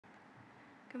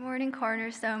Good morning,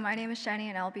 Cornerstone. My name is Jenny,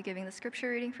 and I'll be giving the scripture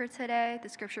reading for today. The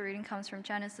scripture reading comes from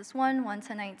Genesis 1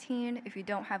 to 19. If you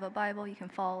don't have a Bible, you can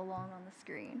follow along on the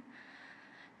screen.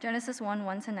 Genesis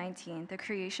 1 to 19, the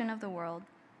creation of the world.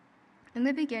 In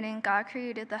the beginning, God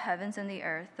created the heavens and the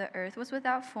earth. The earth was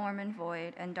without form and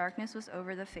void, and darkness was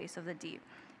over the face of the deep.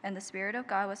 And the Spirit of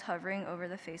God was hovering over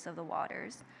the face of the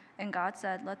waters. And God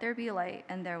said, "Let there be light,"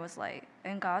 and there was light.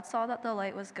 And God saw that the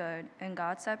light was good, and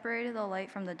God separated the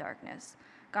light from the darkness.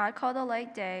 God called the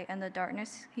light day, and the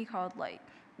darkness he called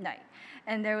night.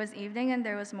 And there was evening and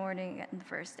there was morning the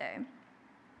first day.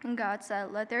 And God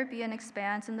said, "Let there be an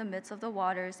expanse in the midst of the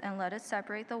waters, and let it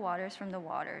separate the waters from the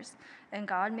waters." And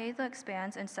God made the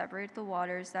expanse and separated the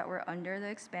waters that were under the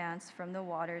expanse from the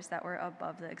waters that were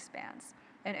above the expanse.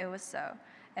 And it was so.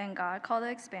 And God called the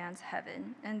expanse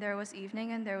heaven. And there was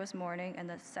evening and there was morning and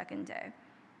the second day.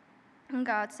 And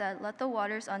God said, "Let the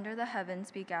waters under the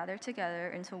heavens be gathered together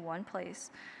into one place,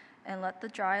 and let the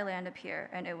dry land appear."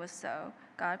 And it was so.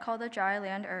 God called the dry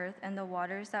land earth, and the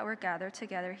waters that were gathered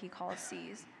together he called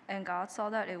seas. And God saw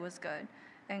that it was good.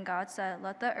 And God said,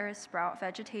 "Let the earth sprout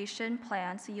vegetation,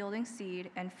 plants yielding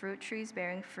seed, and fruit trees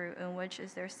bearing fruit, in which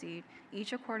is their seed,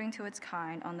 each according to its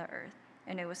kind on the earth."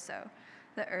 And it was so.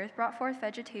 The earth brought forth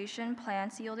vegetation,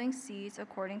 plants yielding seeds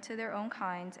according to their own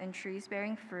kinds, and trees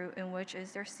bearing fruit, in which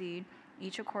is their seed,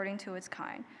 each according to its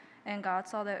kind. And God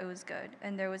saw that it was good.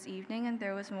 And there was evening and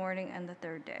there was morning and the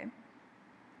third day.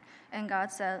 And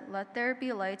God said, "Let there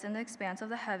be lights in the expanse of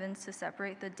the heavens to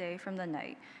separate the day from the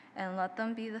night, and let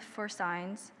them be for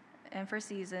signs and for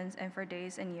seasons and for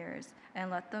days and years, and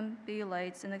let them be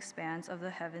lights in the expanse of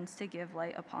the heavens to give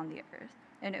light upon the earth."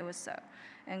 And it was so.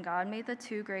 And God made the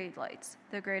two great lights,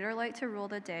 the greater light to rule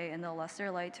the day, and the lesser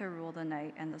light to rule the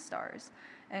night and the stars.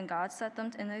 And God set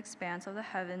them in the expanse of the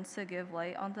heavens to give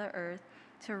light on the earth,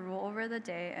 to rule over the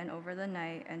day and over the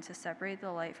night, and to separate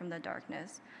the light from the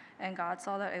darkness. And God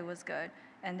saw that it was good.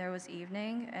 And there was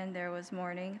evening and there was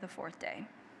morning the fourth day.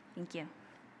 Thank you.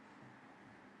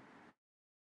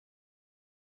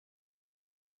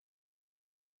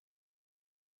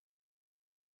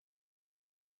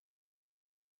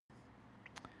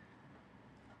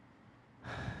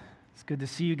 It's good to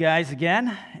see you guys again,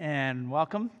 and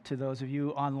welcome to those of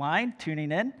you online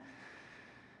tuning in.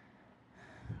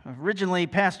 Originally,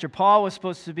 Pastor Paul was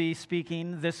supposed to be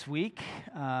speaking this week,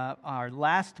 our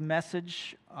last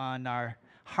message on our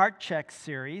Heart Check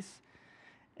series,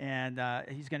 and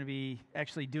he's going to be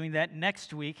actually doing that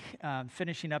next week,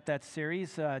 finishing up that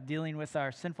series, dealing with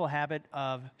our sinful habit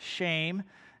of shame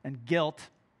and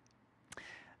guilt.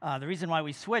 The reason why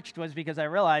we switched was because I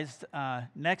realized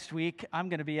next week I'm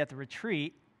going to be at the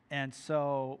retreat, and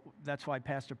so that's why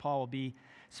Pastor Paul will be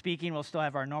speaking. We'll still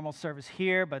have our normal service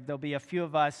here, but there'll be a few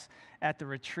of us at the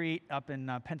retreat up in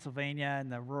Pennsylvania, in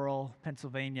the rural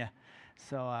Pennsylvania.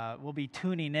 So we'll be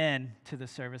tuning in to the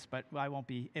service, but I won't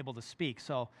be able to speak.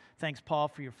 So thanks, Paul,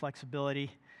 for your flexibility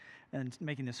and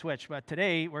making the switch. But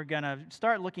today we're going to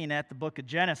start looking at the book of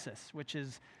Genesis, which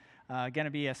is going to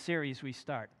be a series we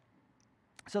start.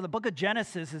 So the book of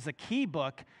Genesis is a key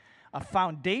book, a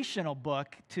foundational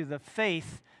book to the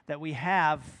faith that we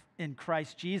have in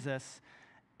Christ Jesus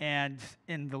and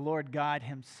in the Lord God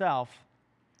himself.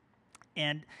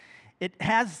 And it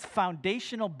has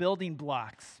foundational building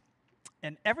blocks.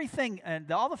 And everything,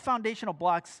 all the foundational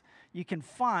blocks you can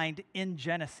find in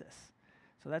Genesis.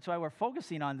 So that's why we're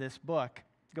focusing on this book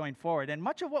going forward. And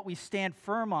much of what we stand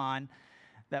firm on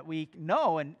that we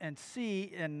know and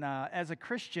see as a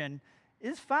Christian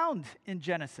is found in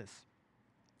Genesis.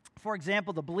 For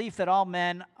example, the belief that all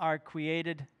men are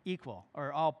created equal,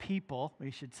 or all people,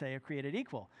 we should say, are created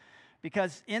equal.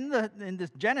 Because in this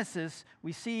Genesis,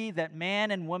 we see that man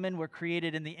and woman were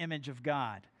created in the image of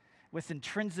God with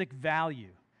intrinsic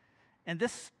value. And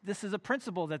this is a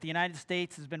principle that the United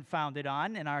States has been founded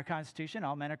on in our Constitution.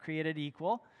 All men are created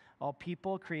equal. All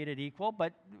people created equal.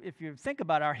 But if you think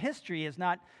about it, our history has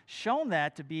not shown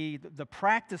that to be the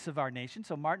practice of our nation.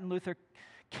 So Martin Luther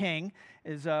King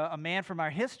is a man from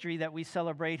our history that we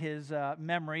celebrate his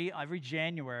memory every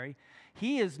January.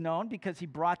 He is known because he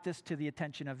brought this to the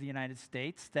attention of the United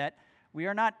States, that we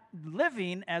are not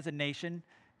living as a nation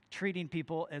treating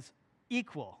people as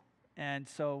equal. And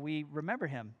so we remember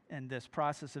him in this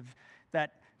process of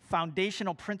that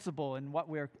foundational principle and what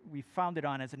we founded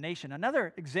on as a nation.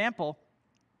 Another example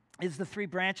is the three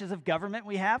branches of government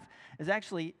we have. Is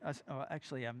actually,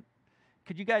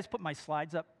 could you guys put my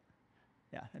slides up?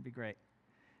 Yeah, that'd be great.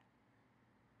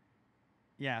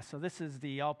 Yeah, so this is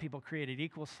the all people created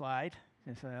equal slide.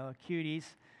 It's cuties.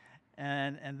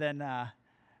 And then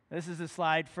this is the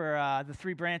slide for the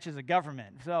three branches of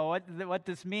government. So what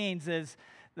this means is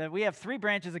that we have three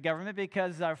branches of government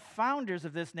because our founders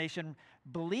of this nation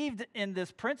believed in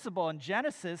this principle in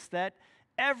Genesis that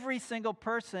every single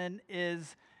person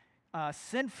is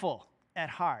sinful at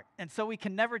heart. And so we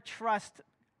can never trust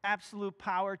absolute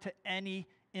power to any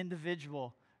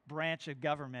individual branch of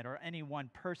government or any one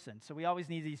person. So we always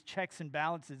need these checks and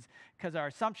balances because our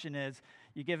assumption is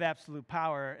you give absolute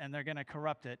power and they're going to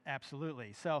corrupt it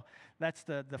absolutely. So that's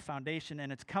the foundation,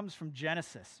 and it comes from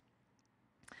Genesis.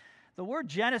 The word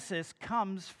Genesis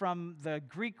comes from the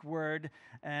Greek word,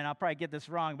 and I'll probably get this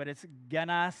wrong, but it's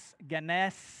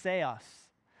geneseos,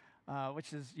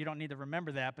 which is, you don't need to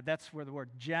remember that, but that's where the word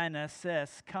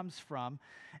Genesis comes from.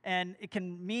 And it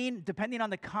can mean, depending on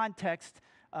the context,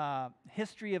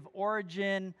 history of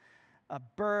origin,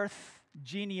 birth,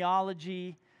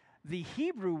 genealogy. The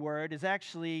Hebrew word is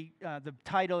actually the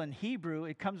title in Hebrew.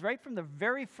 It comes right from the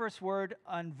very first word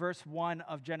on verse 1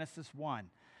 of Genesis 1.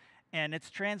 And it's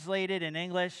translated in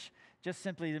English just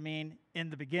simply to mean in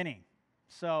the beginning.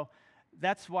 So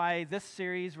that's why this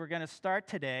series we're going to start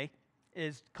today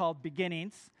is called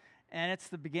Beginnings. And it's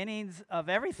the beginnings of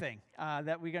everything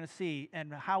that we're going to see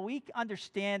and how we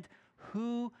understand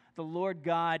who the Lord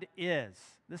God is.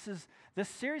 This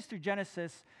series through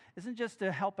Genesis isn't just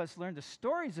to help us learn the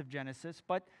stories of Genesis,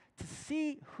 but to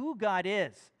see who God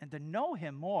is and to know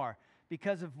him more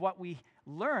because of what we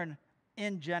learn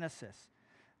in Genesis,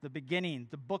 the beginning,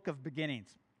 the book of beginnings.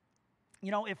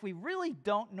 You know, if we really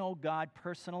don't know God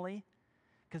personally,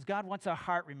 because God wants our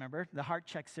heart, remember, the Heart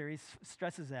Check series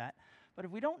stresses that, but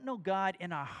if we don't know God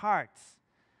in our hearts,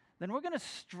 then we're going to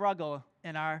struggle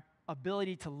in our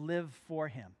ability to live for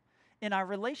him, in our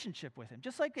relationship with him.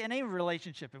 Just like in any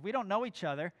relationship, if we don't know each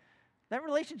other, that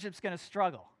relationship's going to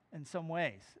struggle in some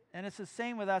ways. And it's the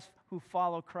same with us who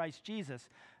follow Christ Jesus,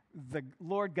 the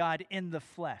Lord God in the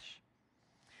flesh.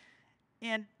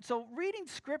 And so reading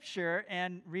Scripture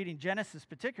and reading Genesis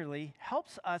particularly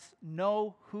helps us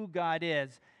know who God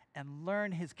is and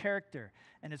learn his character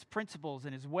and his principles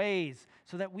and his ways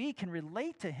so that we can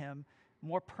relate to him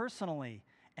more personally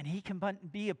and he can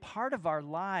be a part of our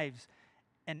lives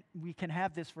and we can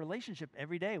have this relationship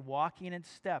every day, walking in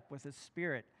step with his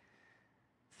Spirit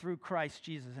through Christ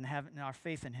Jesus and having our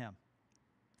faith in him.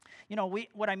 You know,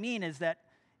 what I mean is that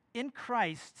in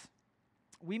Christ,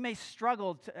 we may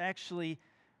struggle to actually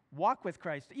walk with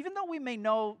Christ, even though we may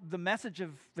know the message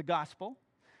of the gospel,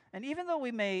 and even though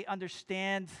we may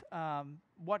understand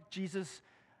what Jesus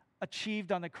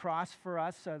achieved on the cross for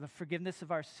us, the forgiveness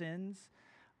of our sins,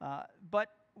 but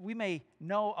we may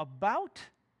know about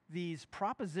these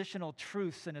propositional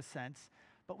truths in a sense,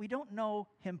 but we don't know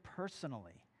him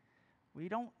personally. We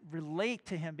don't relate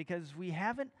to him because we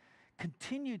haven't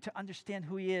continued to understand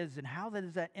who he is and how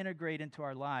does that integrate into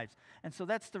our lives. And so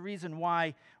that's the reason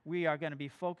why we are going to be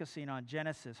focusing on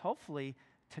Genesis, hopefully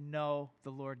to know the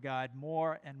Lord God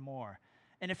more and more.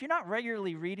 And if you're not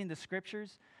regularly reading the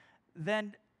scriptures,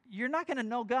 then you're not going to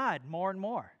know God more and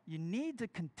more. You need to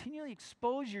continually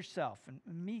expose yourself, and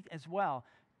me as well,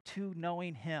 to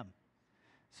knowing him.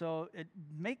 So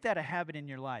make that a habit in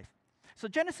your life. So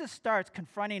Genesis starts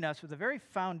confronting us with a very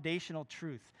foundational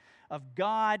truth of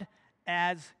God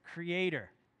as creator.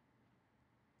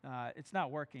 It's not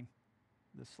working,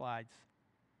 the slides.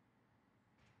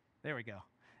 There we go.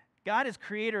 God is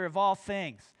creator of all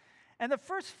things. And the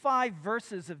first 5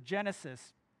 verses of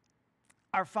Genesis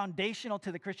are foundational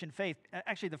to the Christian faith.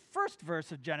 Actually, the first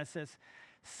verse of Genesis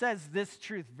says this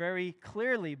truth very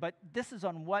clearly, but this is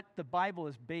on what the Bible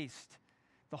is based.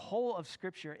 The whole of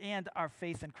Scripture and our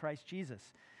faith in Christ Jesus.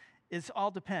 It all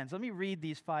depends. Let me read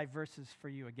these 5 verses for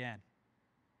you again.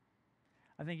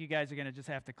 I think you guys are going to just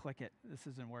have to click it. This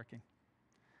isn't working.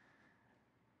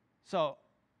 So,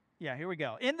 yeah, here we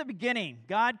go. In the beginning,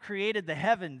 God created the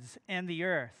heavens and the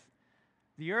earth.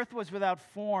 The earth was without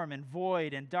form and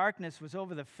void, and darkness was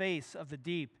over the face of the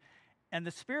deep. And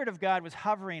the Spirit of God was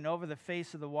hovering over the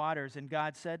face of the waters. And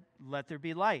God said, "Let there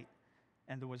be light."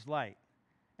 And there was light.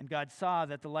 And God saw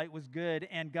that the light was good.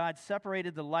 And God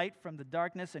separated the light from the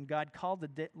darkness. And God called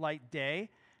the light day,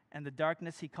 and the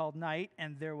darkness he called night.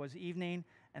 And there was evening,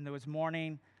 and there was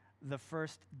morning, the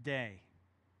first day.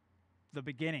 The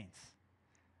beginnings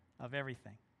of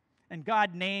everything. And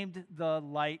God named the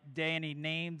light day, and he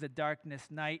named the darkness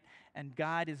night. And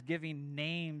God is giving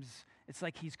names. It's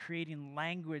like he's creating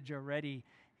language already.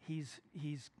 He's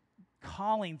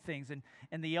calling things. And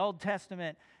in the Old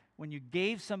Testament, when you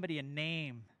gave somebody a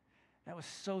name, that was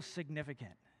so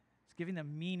significant. It's giving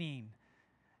them meaning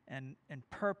and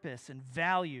purpose and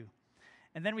value.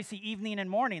 And then we see evening and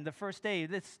morning, the first day.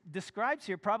 This describes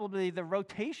here probably the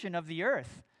rotation of the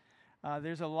earth.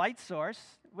 There's a light source,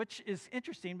 which is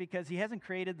interesting because he hasn't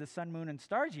created the sun, moon, and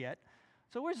stars yet.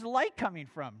 So where's the light coming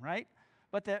from, right?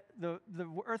 But the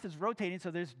earth is rotating,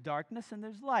 so there's darkness and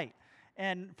there's light.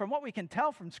 And from what we can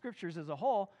tell from scriptures as a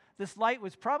whole, this light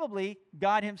was probably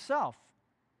God himself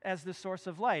as the source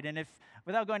of light. And if,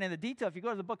 without going into detail, if you go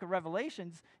to the book of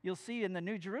Revelations, you'll see in the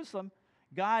New Jerusalem,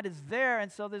 God is there,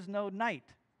 and so there's no night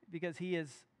because he is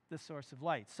the source of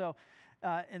light. So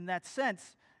in that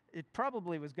sense, it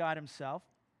probably was God himself.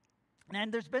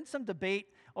 And there's been some debate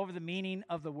over the meaning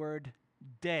of the word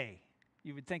day.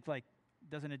 You would think, like,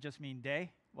 doesn't it just mean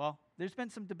day? Well, there's been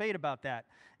some debate about that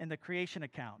in the creation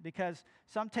account because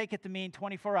some take it to mean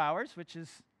 24 hours, which is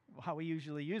how we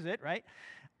usually use it, right?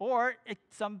 Or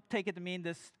some take it to mean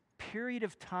this period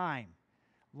of time,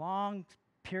 long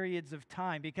periods of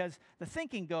time, because the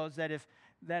thinking goes that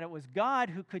it was God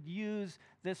who could use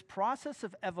this process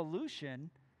of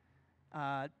evolution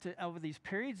over these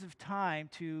periods of time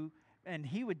and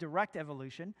he would direct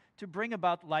evolution to bring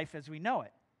about life as we know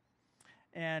it.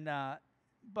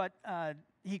 But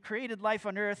he created life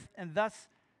on earth, and thus,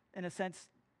 in a sense,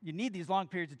 you need these long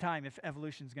periods of time if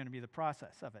evolution is going to be the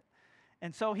process of it.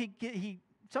 And so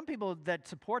some people that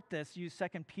support this use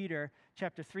 2 Peter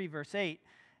chapter 3, verse 8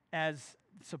 as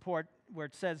support, where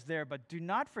it says there, "But do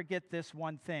not forget this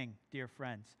one thing, dear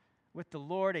friends. With the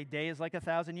Lord, a day is like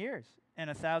 1,000 years, and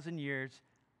 1,000 years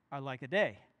are like a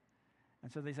day."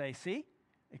 And so they say, see,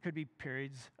 it could be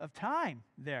periods of time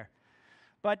there.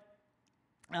 But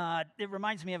it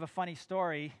reminds me of a funny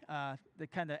story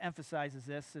that kind of emphasizes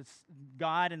this. It's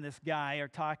God and this guy are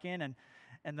talking,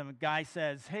 and the guy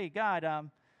says, "Hey,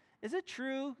 God, is it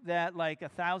true that like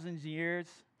 1,000 years,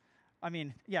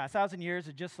 1,000 years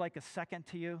are just like a second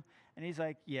to you?" And he's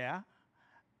like, "Yeah."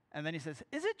 And then he says,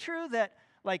 "Is it true that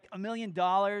like $1 million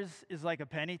is like a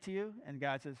penny to you?" And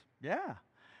God says, "Yeah."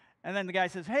 And then the guy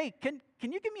says, "Hey, can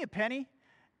you give me a penny?"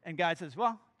 And God says,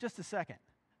 "Well, just a second."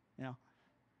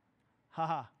 Ha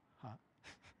ha ha.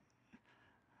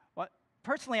 Well,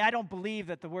 personally, I don't believe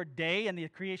that the word day in the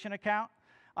creation account,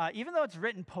 even though it's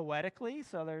written poetically,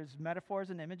 so there's metaphors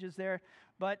and images there,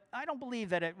 but I don't believe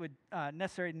that it would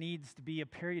necessarily needs to be a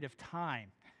period of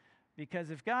time. Because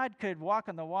if God could walk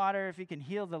on the water, if he can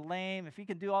heal the lame, if he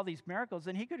can do all these miracles,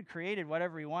 then he could have created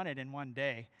whatever he wanted in one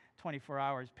day, 24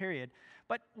 hours, period.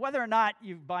 But whether or not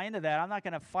you buy into that, I'm not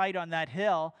going to fight on that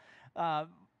hill.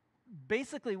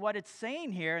 Basically, what it's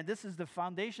saying here, and this is the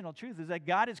foundational truth, is that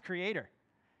God is creator.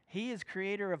 He is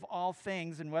creator of all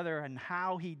things, and whether and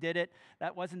how he did it,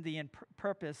 that wasn't the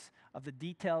purpose of the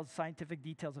details, scientific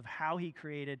details of how he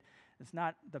created. It's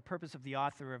not the purpose of the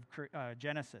author of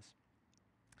Genesis.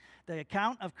 The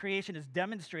account of creation is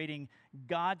demonstrating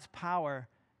God's power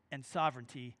and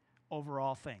sovereignty over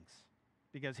all things,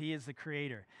 because he is the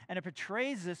creator. And it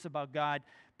portrays this about God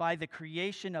by the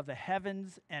creation of the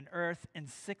heavens and earth in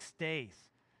 6 days,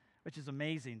 which is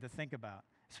amazing to think about,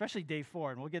 especially day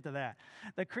 4, and we'll get to that.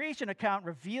 The creation account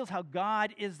reveals how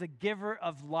God is the giver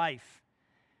of life.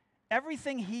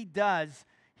 Everything he does,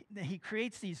 he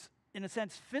creates these, in a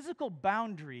sense, physical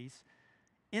boundaries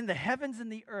in the heavens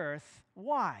and the earth.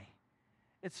 Why?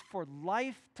 It's for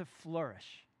life to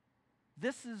flourish.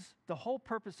 This is the whole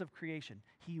purpose of creation.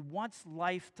 He wants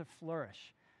life to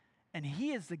flourish. And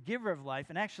he is the giver of life.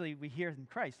 And actually, we hear in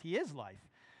Christ, he is life.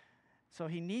 So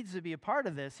he needs to be a part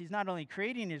of this. He's not only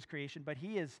creating his creation, but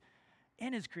he is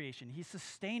in his creation. He's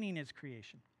sustaining his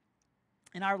creation.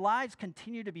 And our lives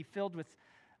continue to be filled with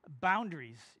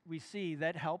boundaries we see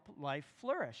that help life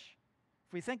flourish.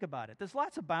 If we think about it, there's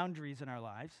lots of boundaries in our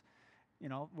lives,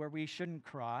 where we shouldn't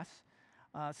cross.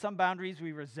 Some boundaries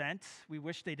we resent. We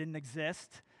wish they didn't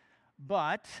exist.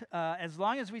 But as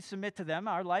long as we submit to them,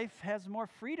 our life has more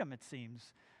freedom, it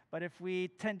seems. But if we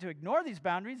tend to ignore these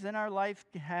boundaries, then our life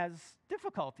has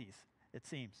difficulties, it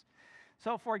seems.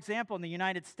 So, for example, in the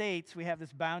United States, we have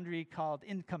this boundary called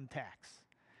income tax,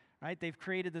 right? They've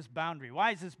created this boundary.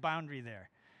 Why is this boundary there?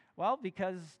 Well,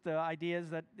 because the idea is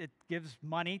that it gives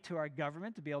money to our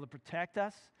government to be able to protect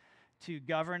us, to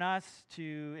govern us,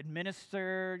 to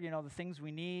administer, the things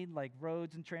we need, like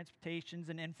roads and transportations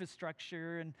and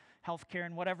infrastructure and healthcare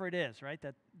and whatever it is, right,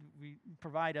 that we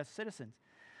provide us citizens.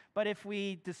 But if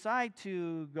we decide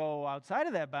to go outside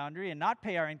of that boundary and not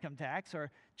pay our income tax or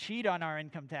cheat on our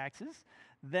income taxes,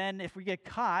 then if we get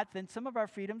caught, then some of our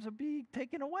freedoms will be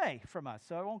taken away from us.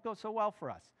 So it won't go so well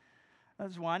for us.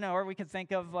 That's one. Or we can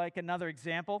think of like another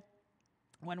example.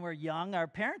 When we're young, our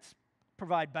parents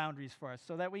provide boundaries for us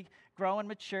so that we grow and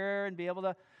mature and be able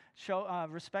to show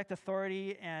respect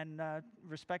authority and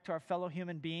respect to our fellow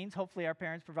human beings. Hopefully our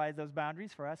parents provide those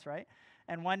boundaries for us, right?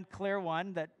 And one clear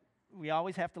one that we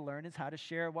always have to learn is how to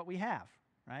share what we have,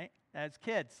 right? As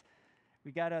kids,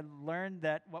 we got to learn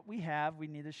that what we have, we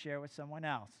need to share with someone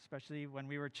else, especially when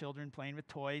we were children playing with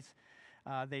toys.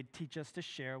 They'd teach us to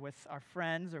share with our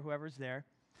friends or whoever's there.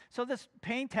 So this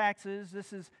paying taxes,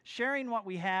 this is sharing what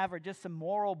we have, or just some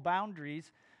moral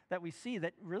boundaries that we see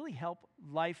that really help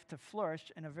life to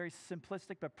flourish in a very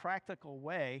simplistic but practical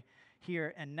way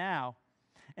here and now.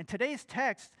 In today's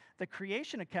text, the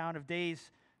creation account of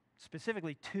days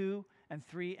specifically 2 and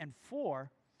 3 and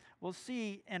 4, we'll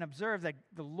see and observe that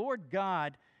the Lord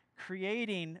God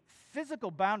creating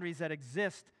physical boundaries that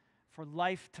exist for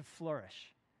life to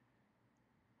flourish.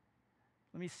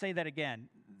 Let me say that again,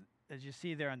 as you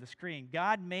see there on the screen.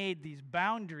 God made these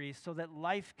boundaries so that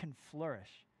life can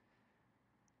flourish.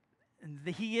 And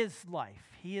He is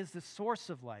life. He is the source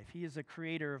of life. He is the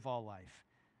creator of all life.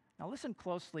 Now listen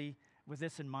closely with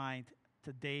this in mind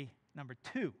to day number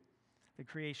 2, the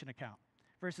creation account.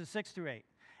 Verses 6 through 8.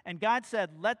 And God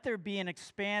said, "Let there be an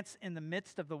expanse in the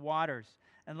midst of the waters,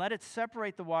 and let it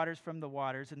separate the waters from the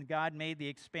waters." And God made the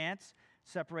expanse,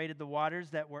 separated the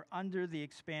waters that were under the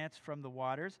expanse from the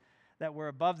waters that were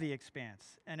above the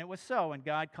expanse. And it was so. And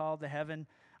God called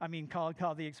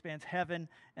the expanse heaven,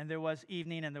 and there was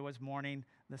evening and there was morning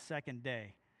the second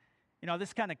day. You know, this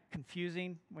is kind of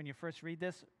confusing when you first read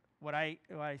this. What I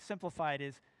simplified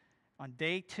is, on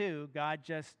day 2, God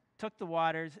just took the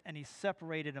waters and He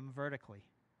separated them vertically.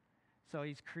 So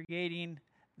He's creating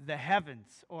the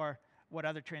heavens, or what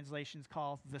other translations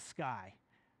call the sky,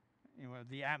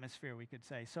 the atmosphere, we could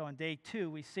say. So on day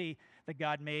 2, we see that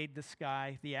God made the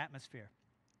sky, the atmosphere.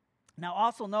 Now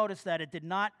also notice that it did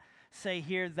not say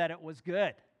here that it was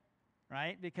good,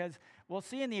 right? Because we'll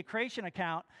see in the creation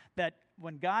account that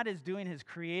when God is doing His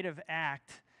creative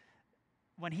act,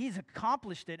 when He's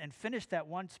accomplished it and finished that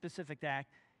one specific act,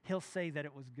 He'll say that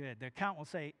it was good. The account will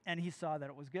say, and He saw that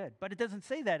it was good. But it doesn't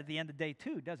say that at the end of day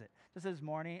 2, does it? It says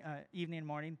evening and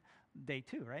morning, day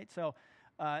 2, right? So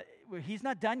He's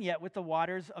not done yet with the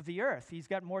waters of the earth. He's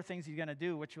got more things He's going to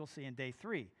do, which we'll see in day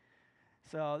 3.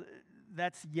 So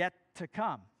that's yet to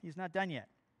come. He's not done yet.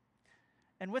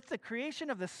 And with the creation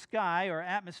of the sky or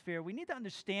atmosphere, we need to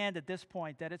understand at this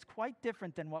point that it's quite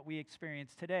different than what we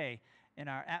experience today in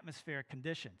our atmospheric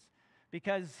conditions,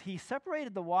 because He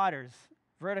separated the waters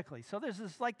vertically. So there's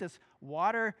this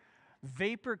water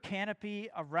vapor canopy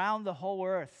around the whole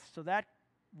earth. So that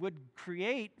would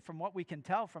create, from what we can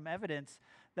tell from evidence,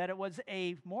 that it was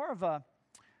more of a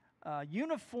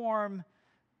uniform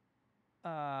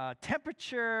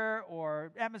temperature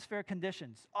or atmospheric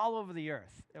conditions all over the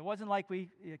earth. It wasn't like we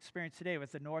experience today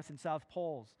with the North and South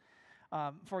poles.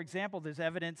 For example, there's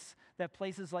evidence that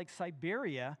places like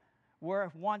Siberia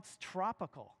were once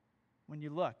tropical when you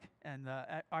look, and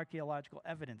the archaeological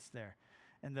evidence there,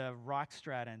 and the rock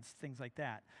strata and things like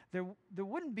that. There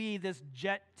wouldn't be this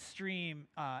jet stream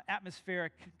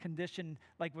atmospheric condition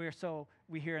like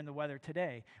we hear in the weather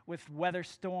today with weather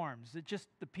storms. It just,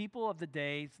 the people of the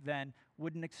days then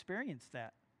wouldn't experience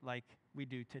that like we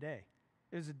do today.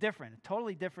 It was a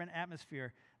totally different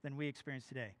atmosphere than we experience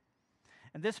today.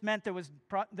 And this meant there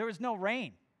was no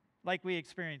rain like we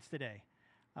experience today.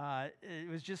 It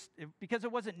was just because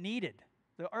it wasn't needed.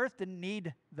 The earth didn't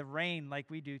need the rain like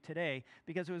we do today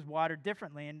because it was watered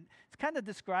differently. And it's kind of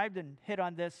described and hit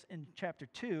on this in chapter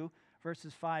 2,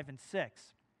 verses 5 and 6.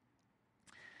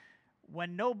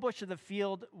 When no bush of the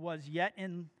field was yet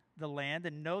in the land,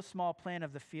 and no small plant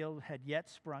of the field had yet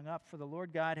sprung up, for the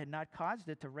Lord God had not caused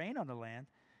it to rain on the land,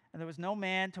 and there was no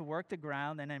man to work the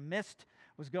ground, and a mist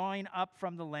was going up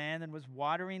from the land and was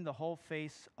watering the whole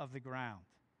face of the ground.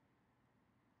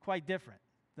 Quite different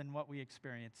than what we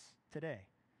experience today.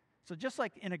 So just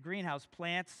like in a greenhouse,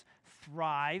 plants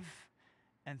thrive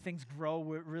and things grow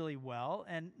really well.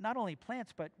 And not only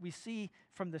plants, but we see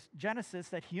from this Genesis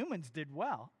that humans did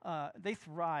well. They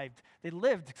thrived. They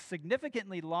lived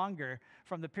significantly longer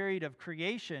from the period of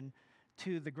creation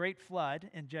to the great flood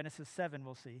in Genesis 7,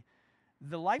 we'll see.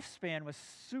 The lifespan was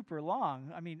super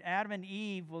long. I mean, Adam and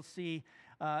Eve, we'll see,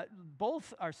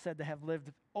 both are said to have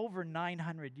lived over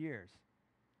 900 years.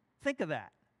 Think of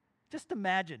that. Just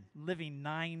imagine living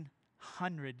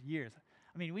 900 years.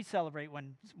 I mean, we celebrate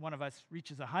when one of us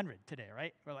reaches 100 today,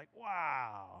 right? We're like,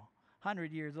 wow,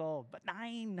 100 years old, but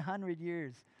 900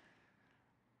 years.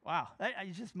 Wow, that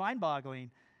is just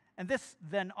mind-boggling. And this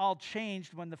then all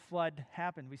changed when the flood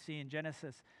happened. We see in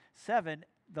Genesis 7,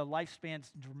 the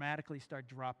lifespans dramatically start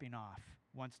dropping off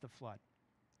once the flood.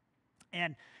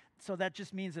 And so that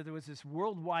just means that there was this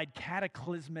worldwide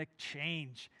cataclysmic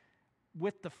change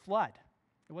with the flood.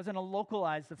 It wasn't a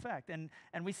localized effect. And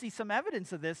we see some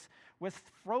evidence of this with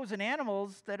frozen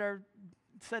animals that are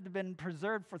said to have been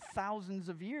preserved for thousands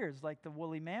of years, like the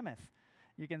woolly mammoth.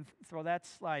 You can throw that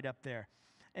slide up there.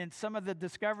 And some of the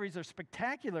discoveries are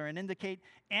spectacular and indicate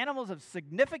animals of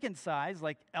significant size,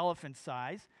 like elephant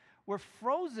size, were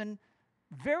frozen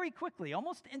very quickly,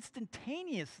 almost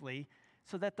instantaneously,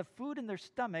 so that the food in their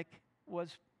stomach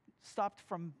was stopped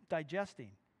from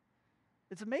digesting.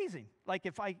 It's amazing. Like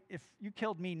if you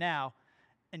killed me now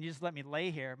and you just let me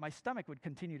lay here, my stomach would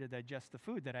continue to digest the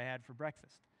food that I had for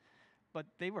breakfast. But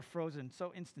they were frozen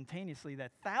so instantaneously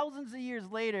that thousands of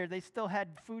years later, they still had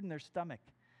food in their stomach.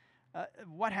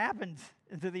 What happened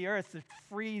to the earth to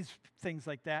freeze things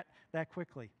like that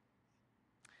quickly?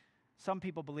 Some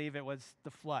people believe it was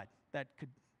the flood that could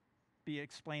be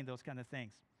explained, those kind of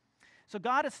things. So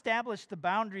God established the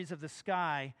boundaries of the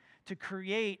sky to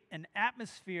create an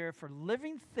atmosphere for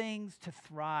living things to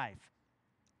thrive.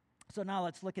 So now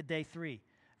let's look at day 3,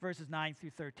 verses 9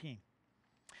 through 13.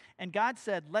 And God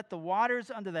said, "Let the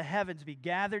waters under the heavens be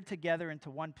gathered together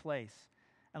into one place,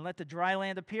 and let the dry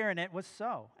land appear." And it was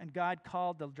so. And God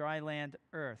called the dry land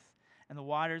earth, and the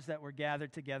waters that were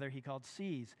gathered together he called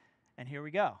seas. And here we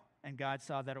go. And God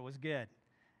saw that it was good.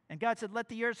 And God said, "Let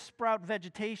the earth sprout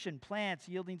vegetation, plants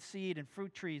yielding seed, and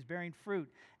fruit trees bearing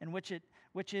fruit, and which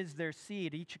is their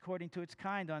seed, each according to its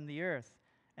kind on the earth."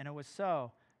 And it was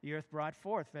so. The earth brought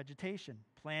forth vegetation,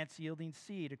 plants yielding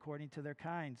seed according to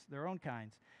their own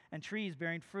kinds, and trees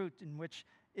bearing fruit, in which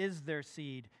is their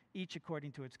seed, each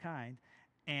according to its kind.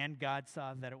 And God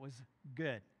saw that it was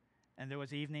good. And there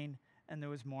was evening, and there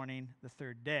was morning the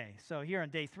third day. So here on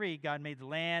day 3, God made the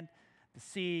land, the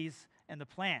seas, and the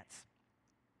plants.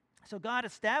 So God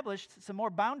established some more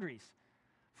boundaries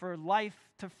for life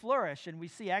to flourish. And we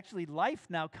see actually life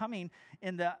now coming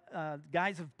in the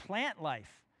guise of plant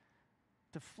life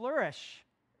to flourish.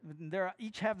 They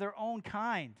each have their own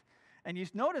kind. And you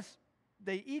notice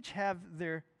they each have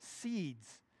their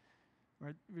seeds,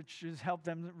 which has helped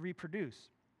them reproduce.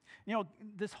 You know,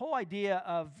 this whole idea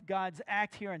of God's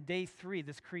act here on day 3,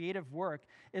 this creative work,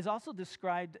 is also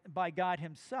described by God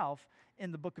himself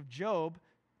in the book of Job.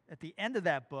 At the end of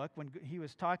that book, when he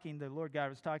was talking, the Lord God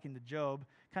was talking to Job,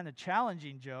 kind of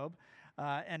challenging Job.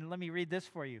 And let me read this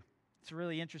for you. It's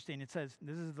really interesting. It says,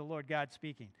 this is the Lord God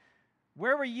speaking.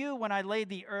 "Where were you when I laid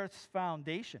the earth's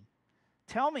foundation?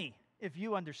 Tell me if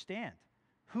you understand.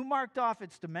 Who marked off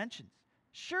its dimensions?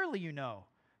 Surely you know.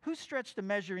 Who stretched a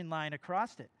measuring line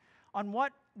across it? On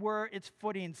what were its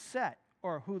footings set?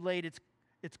 Or who laid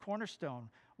its cornerstone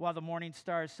while the morning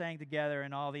stars sang together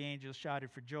and all the angels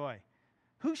shouted for joy?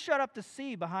 Who shut up the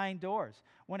sea behind doors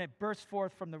when it burst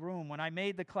forth from the womb? When I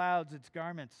made the clouds its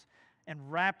garments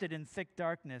and wrapped it in thick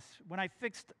darkness? When I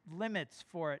fixed limits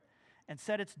for it and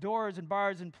set its doors and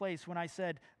bars in place? When I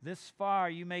said, 'This far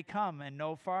you may come and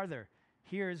no farther.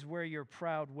 Here is where your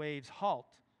proud waves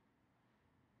halt.'"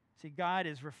 See, God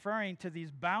is referring to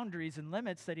these boundaries and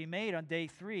limits that he made on day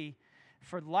 3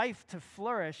 for life to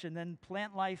flourish, and then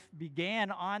plant life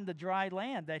began on the dry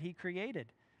land that he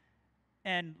created.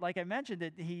 And like I mentioned,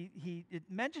 it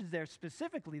mentions there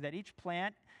specifically that each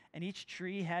plant and each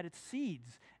tree had its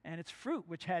seeds and its fruit,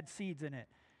 which had seeds in it.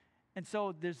 And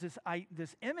so there's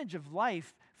this image of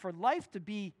life. For life to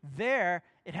be there,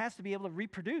 it has to be able to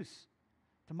reproduce,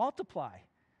 to multiply.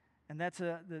 And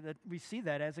we see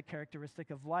that as a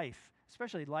characteristic of life,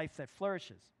 especially life that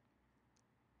flourishes.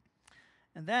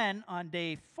 And then on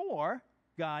day 4,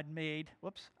 God made,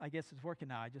 I guess it's working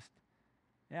now.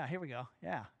 Here we go.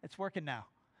 Yeah, it's working now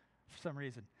for some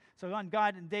reason. So on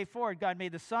day 4, God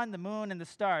made the sun, the moon, and the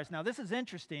stars. Now this is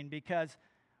interesting because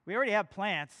we already have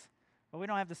plants, but we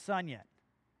don't have the sun yet.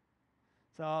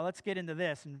 So let's get into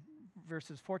this in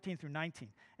verses 14 through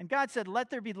 19. "And God said, 'Let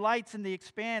there be lights in the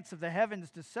expanse of the heavens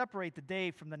to separate the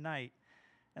day from the night,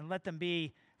 and let them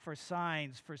be for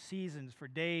signs, for seasons, for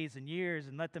days and years,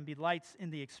 and let them be lights in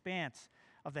the expanse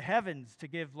of the heavens to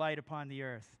give light upon the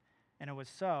earth.' And it was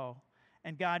so.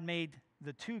 And God made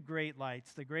the 2 great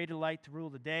lights, the greater light to rule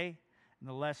the day, and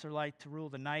the lesser light to rule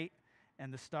the night,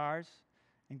 and the stars.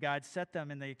 And God set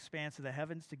them in the expanse of the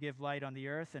heavens to give light on the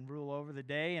earth and rule over the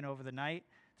day and over the night,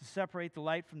 to separate the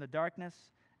light from the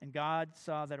darkness. And God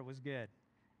saw that it was good.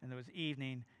 And there was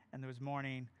evening, and there was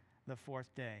morning, the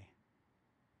 4th day."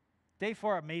 Day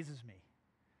 4 amazes me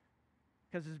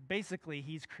because basically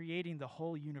he's creating the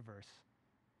whole universe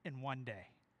in one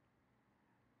day.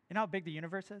 You know how big the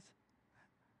universe is?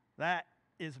 That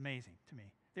is amazing to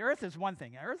me. The earth is one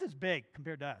thing. The earth is big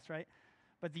compared to us, right?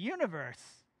 But the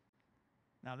universe,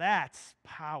 now that's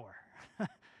power.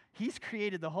 He's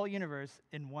created the whole universe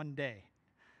in one day.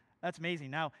 That's amazing.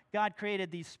 Now, God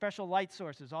created these special light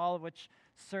sources, all of which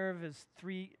serve as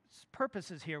 3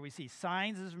 purposes here. We see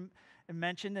signs is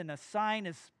mentioned, and a sign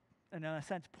is, in a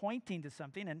sense, pointing to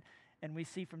something. And and we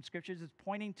see from scriptures, is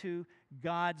pointing to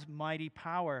God's mighty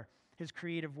power, his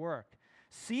creative work.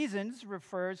 Seasons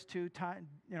refers to time,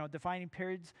 defining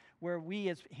periods where we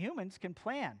as humans can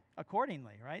plan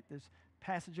accordingly, right? There's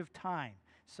passage of time,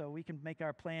 so we can make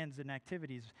our plans and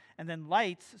activities. And then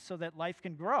lights, so that life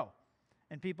can grow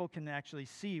and people can actually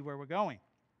see where we're going.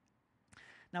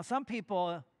 Now, some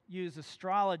people use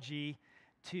astrology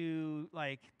to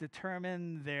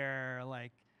determine their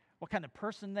what kind of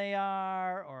person they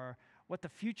are or what the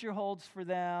future holds for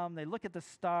them. They look at the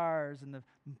stars and the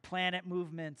planet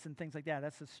movements and things like that.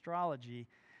 That's astrology.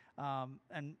 Or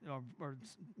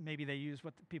maybe they use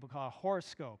what people call a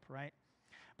horoscope, right?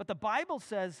 But the Bible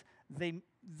says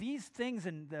these things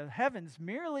in the heavens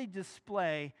merely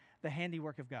display the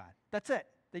handiwork of God. That's it.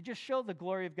 They just show the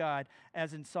glory of God,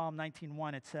 as in Psalm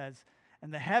 19:1 it says,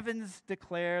 "And the heavens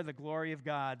declare the glory of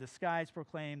God. The skies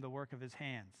proclaim the work of his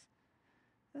hands."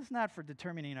 This is not for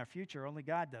determining our future. Only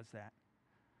God does that.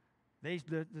 They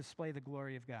display the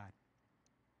glory of God.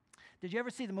 Did you ever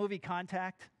see the movie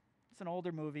Contact? It's an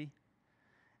older movie.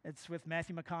 It's with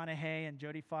Matthew McConaughey and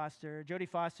Jodie Foster. Jodie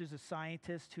Foster's a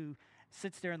scientist who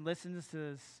sits there and listens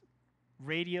to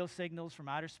radio signals from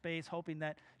outer space, hoping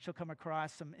that she'll come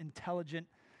across some intelligent,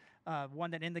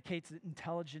 one that indicates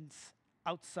intelligence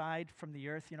outside from the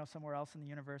earth, somewhere else in the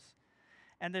universe.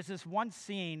 And there's this one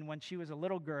scene when she was a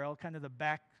little girl, kind of the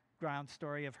background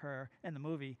story of her in the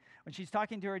movie, when she's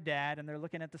talking to her dad and they're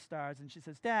looking at the stars, and she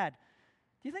says, "Dad,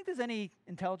 do you think there's any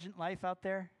intelligent life out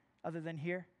there other than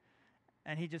here?"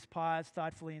 And he just paused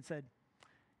thoughtfully and said,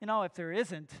 "If there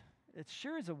isn't, it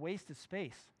sure is a waste of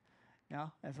space.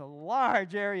 There's a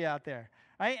large area out there,"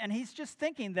 right? And he's just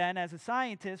thinking then, as a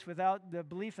scientist without the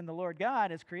belief in the Lord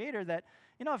God as creator, that,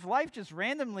 if life just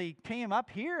randomly came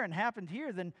up here and happened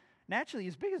here, then naturally,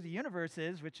 as big as the universe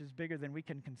is, which is bigger than we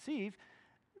can conceive,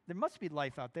 there must be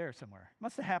life out there somewhere. It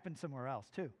must have happened somewhere else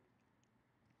too.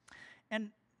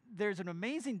 And there's an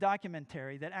amazing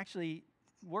documentary that actually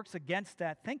works against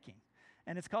that thinking,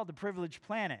 and it's called The Privileged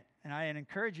Planet, and I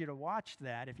encourage you to watch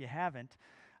that if you haven't.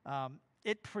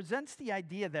 It presents the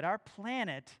idea that our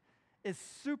planet is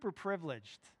super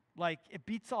privileged, like it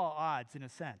beats all odds in a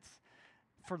sense,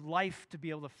 for life to be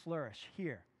able to flourish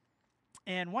here.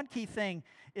 And one key thing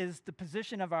is the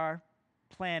position of our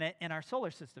planet in our solar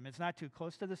system. It's not too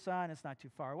close to the sun, it's not too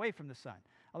far away from the sun.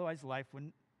 Otherwise, life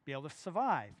wouldn't be able to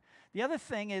survive. The other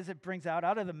thing is it brings out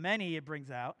of the many it brings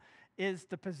out, is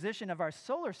the position of our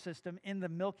solar system in the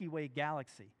Milky Way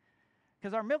galaxy.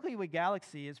 Because our Milky Way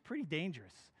galaxy is pretty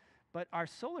dangerous. But our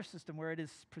solar system, where it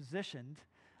is positioned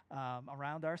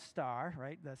around our star,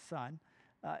 right, the sun,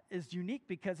 is unique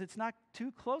because it's not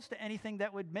too close to anything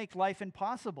that would make life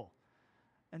impossible.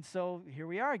 And so here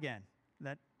we are again,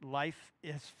 that life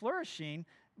is flourishing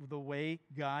the way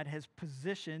God has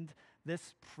positioned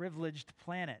this privileged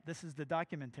planet. This is the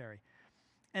documentary.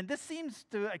 And this seems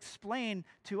to explain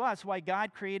to us why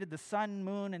God created the sun,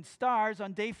 moon, and stars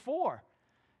on day 4.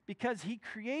 Because he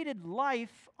created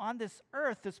life on this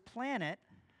earth, this planet,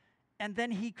 and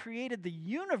then he created the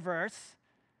universe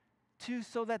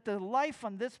so that the life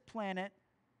on this planet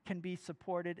can be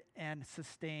supported and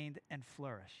sustained and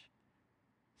flourish.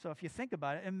 So if you think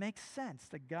about it, it makes sense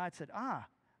that God said,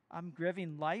 I'm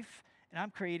giving life, and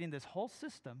I'm creating this whole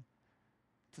system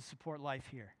to support life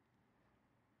here.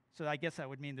 So I guess that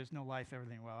would mean there's no life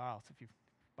everything else if you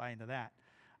buy into that.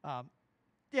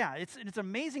 It's an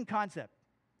amazing concept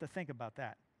to think about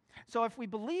that. So if we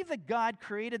believe that God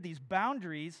created these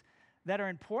boundaries that are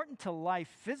important to life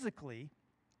physically,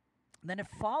 then it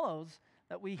follows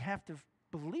that we have to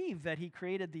believe that he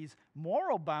created these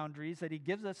moral boundaries that he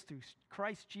gives us through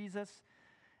Christ Jesus,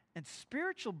 and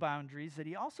spiritual boundaries that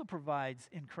he also provides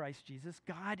in Christ Jesus,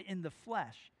 God in the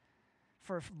flesh,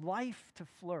 for life to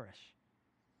flourish.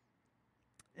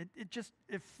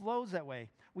 It flows that way.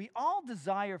 We all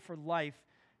desire for life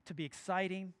to be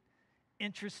exciting,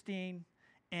 interesting,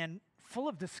 and full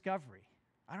of discovery.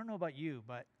 I don't know about you,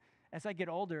 but as I get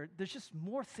older, there's just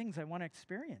more things I want to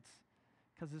experience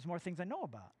because there's more things I know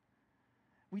about.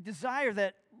 We desire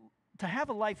to have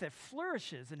a life that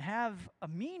flourishes and have a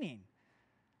meaning.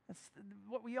 That's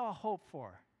what we all hope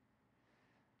for.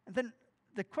 And then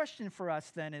the question for us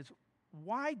then is,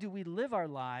 why do we live our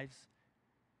lives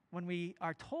when we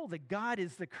are told that God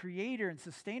is the creator and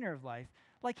sustainer of life,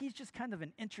 like he's just kind of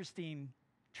an interesting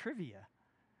trivia?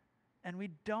 And we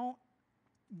don't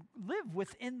live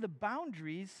within the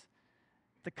boundaries,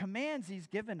 the commands he's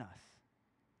given us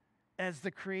as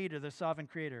the creator, the sovereign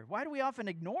creator. Why do we often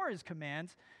ignore his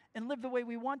commands and live the way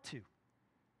we want to?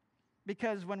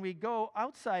 Because when we go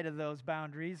outside of those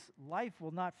boundaries, life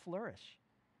will not flourish.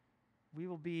 We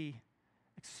will be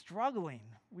struggling.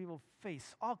 We will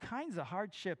face all kinds of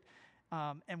hardship,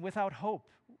 and without hope,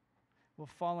 we'll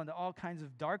fall into all kinds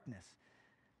of darkness.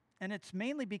 And it's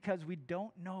mainly because we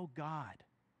don't know God.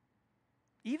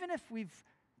 Even if we've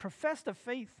professed a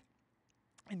faith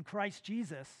in Christ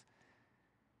Jesus,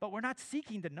 but we're not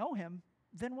seeking to know him,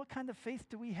 then what kind of faith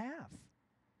do we have?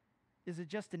 Is it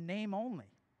just a name only?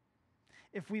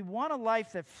 If we want a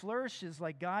life that flourishes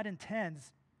like God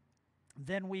intends,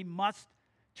 then we must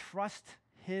trust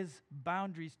his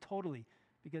boundaries totally,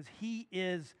 because he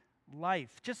is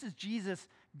life. Just as Jesus,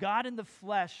 God in the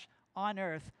flesh on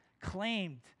earth,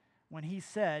 claimed when he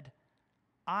said,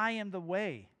 I am the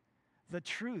way, the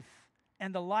truth,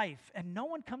 and the life, and no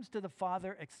one comes to the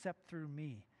Father except through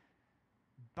me.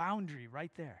 Boundary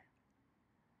right there.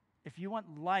 If you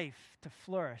want life to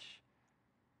flourish,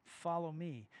 follow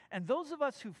me. And those of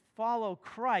us who follow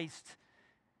Christ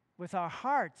with our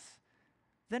hearts,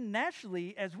 then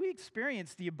naturally, as we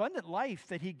experience the abundant life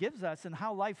that he gives us and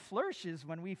how life flourishes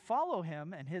when we follow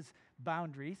him and his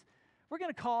boundaries, we're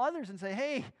going to call others and say,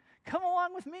 hey, come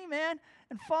along with me, man,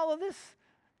 and follow this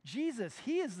Jesus.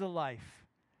 He is the life.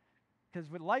 Because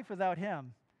with life without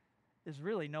him is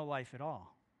really no life at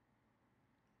all.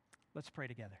 Let's pray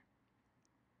together.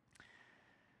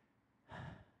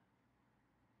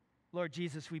 Lord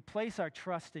Jesus, we place our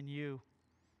trust in you.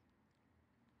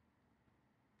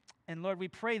 And Lord, we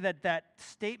pray that that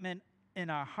statement in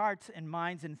our hearts and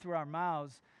minds and through our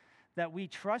mouths, that we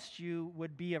trust you,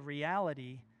 would be a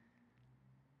reality.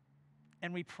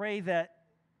 And we pray that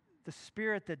the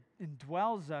Spirit that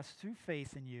indwells us through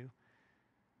faith in you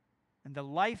and the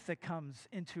life that comes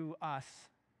into us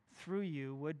through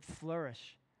you would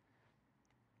flourish.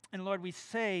 And Lord, we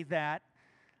say that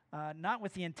not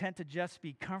with the intent to just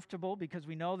be comfortable, because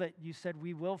we know that you said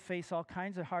we will face all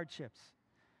kinds of hardships.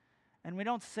 And we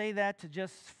don't say that to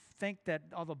just think that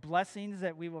all the blessings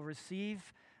that we will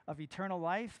receive of eternal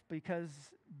life, because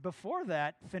before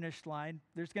that finish line,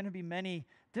 there's going to be many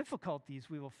difficulties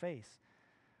we will face.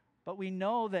 But we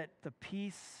know that the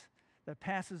peace that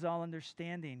passes all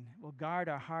understanding will guard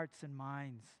our hearts and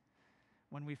minds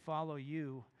when we follow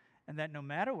you, and that no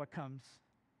matter what comes,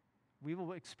 we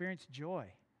will experience joy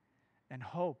and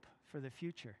hope for the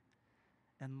future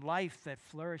and life that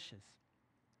flourishes.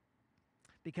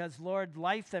 Because, Lord,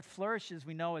 life that flourishes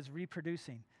we know is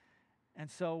reproducing. And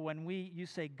so when you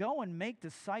say, go and make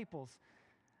disciples,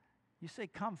 you say,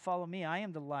 come, follow me, I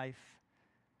am the life,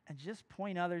 and just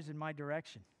point others in my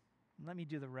direction. And let me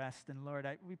do the rest. And Lord,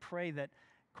 we pray that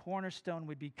Cornerstone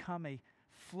would become a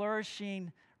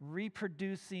flourishing,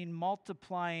 reproducing,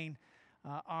 multiplying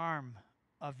arm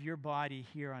of your body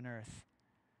here on earth,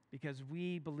 because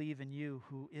we believe in you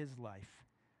who is life.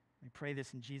 We pray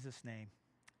this in Jesus' name.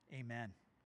 Amen.